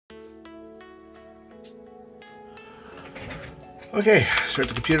Okay, start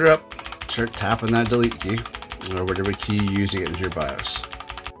the computer up, start tapping that delete key, or whatever key you use to get into your BIOS.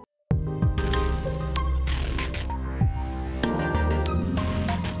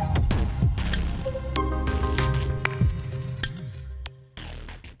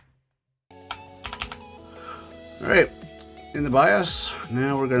 Alright, in the BIOS,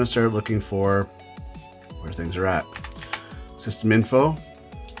 now we're going to start looking for where things are at. System info.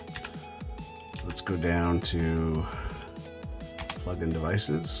 Let's go down to plug-in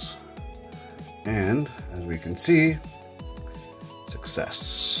devices. And as we can see,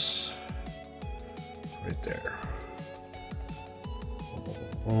 success. Right there. Boom,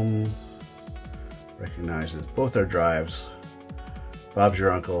 boom, boom. Recognizes both our drives. Bob's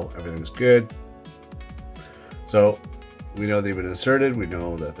your uncle, everything's good. So we know they've been inserted, we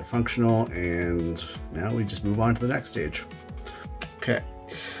know that they're functional, and now we just move on to the next stage. Okay,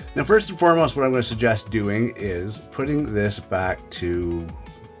 now first and foremost, what I'm going to suggest doing is putting this back to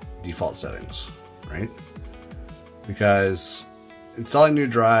default settings, right? Because installing new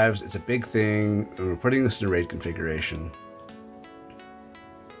drives, it's a big thing, and we're putting this in a RAID configuration.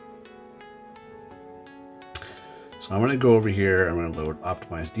 So I'm going to go over here, I'm going to load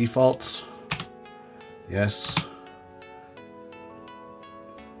optimize defaults. Yes.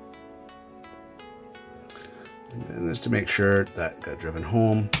 And just to make sure that got driven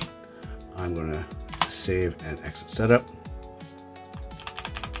home, I'm going to save and exit setup.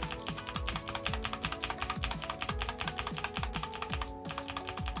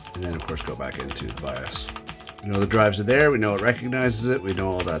 And then of course go back into the BIOS. We know the drives are there, we know it recognizes it, we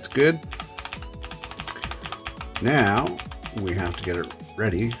know all that's good. Now we have to get it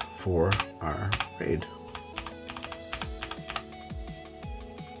ready for our RAID.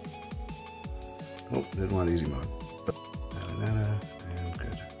 Oh, didn't want easy mode. And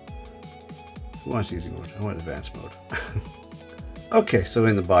good. Who wants easy mode? I want advanced mode. Okay, so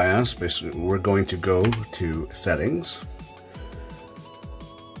in the BIOS, basically, we're going to go to settings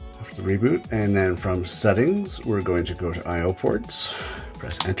after the reboot, and then from settings, we're going to go to I/O ports.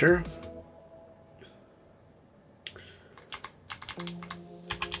 Press enter.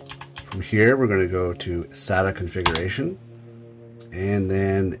 From here, we're going to go to SATA configuration, and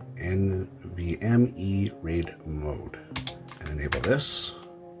then NVMe RAID mode, and enable this.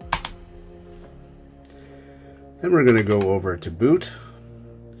 Then we're going to go over to boot,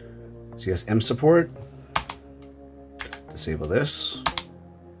 CSM support, disable this.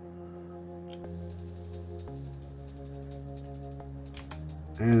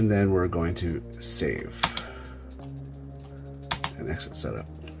 And then we're going to save and exit setup.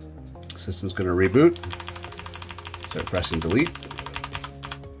 System's going to reboot. Start pressing delete.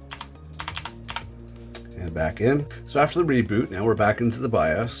 And back in. So after the reboot, now we're back into the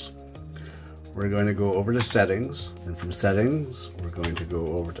BIOS. We're going to go over to settings, and from settings, we're going to go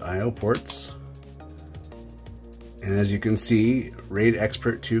over to I/O ports. And as you can see, RAID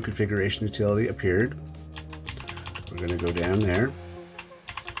Expert 2 configuration utility appeared. We're going to go down there.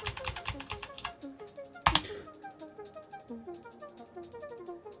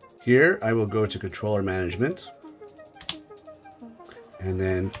 Here, I will go to controller management, and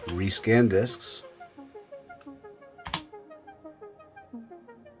then rescan disks.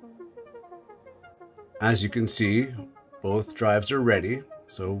 As you can see, both drives are ready,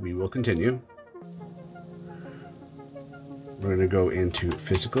 so we will continue. We're going to go into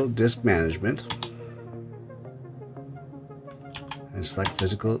physical disk management and select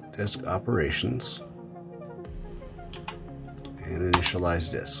physical disk operations and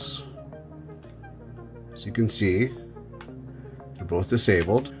initialize disks. As you can see, they're both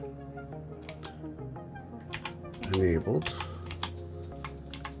disabled, enabled,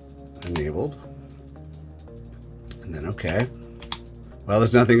 enabled. And then okay. Well,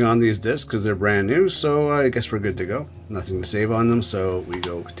 there's nothing on these disks because they're brand new, so I guess we're good to go. Nothing to save on them, so we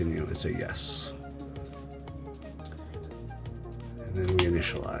go continue and say yes. And then we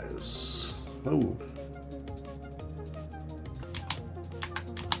initialize. Oh.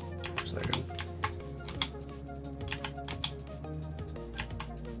 A second.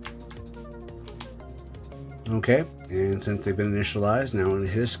 Okay, and since they've been initialized, now I'm going to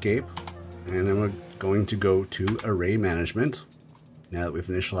hit escape, and then we're going to go to array management now that we've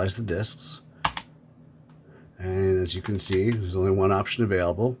initialized the disks. And as you can see, there's only one option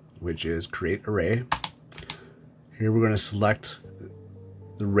available, which is create array. Here we're going to select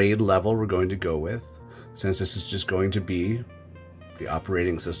the RAID level we're going to go with. Since this is just going to be the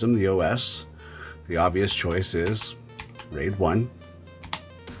operating system, the OS, the obvious choice is RAID 1.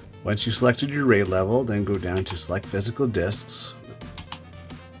 Once you've selected your RAID level, then go down to select physical disks.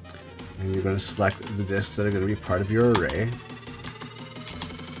 And you're going to select the disks that are going to be part of your array.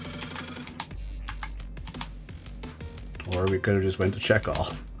 or we could have just went to check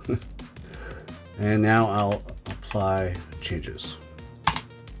all. And now I'll apply changes.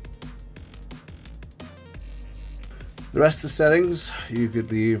 The rest of the settings you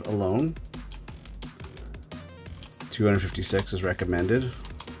could leave alone. 256 is recommended.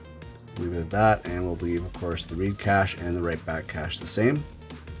 Leave it at that, and we'll leave, of course, the read cache and the write back cache the same.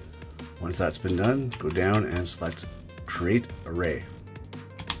 Once that's been done, go down and select Create Array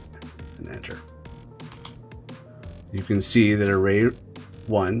and enter. You can see that RAID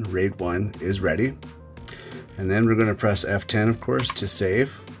 1 is ready. And then we're going to press F10, of course, to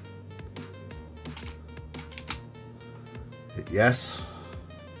save. Hit yes,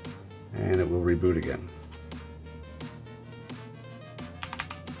 and it will reboot again.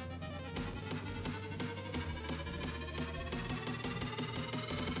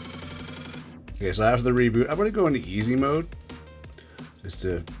 Okay, so after the reboot, I'm going to go into easy mode, just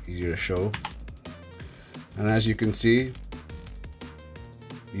to easier to show. And as you can see,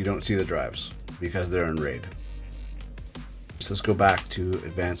 you don't see the drives because they're in RAID. So let's go back to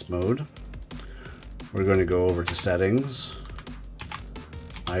advanced mode. We're going to go over to settings,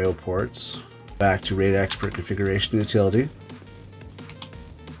 I/O ports, back to RAID expert configuration utility,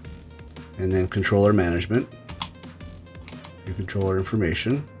 and then controller management, your controller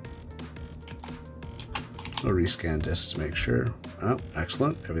information. I'll rescan disks to make sure. Oh,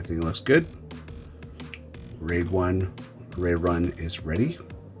 excellent. Everything looks good. RAID run is ready.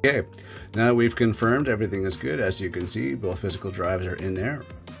 Okay, now that we've confirmed everything is good, as you can see, both physical drives are in there.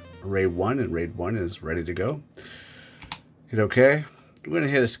 RAID 1 and RAID 1 is ready to go. Hit OK. We're going to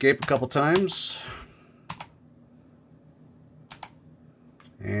hit escape a couple times.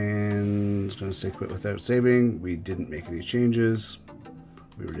 And it's going to say quit without saving. We didn't make any changes.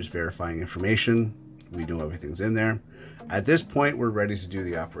 We were just verifying information. We know everything's in there. At this point, we're ready to do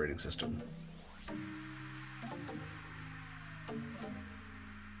the operating system.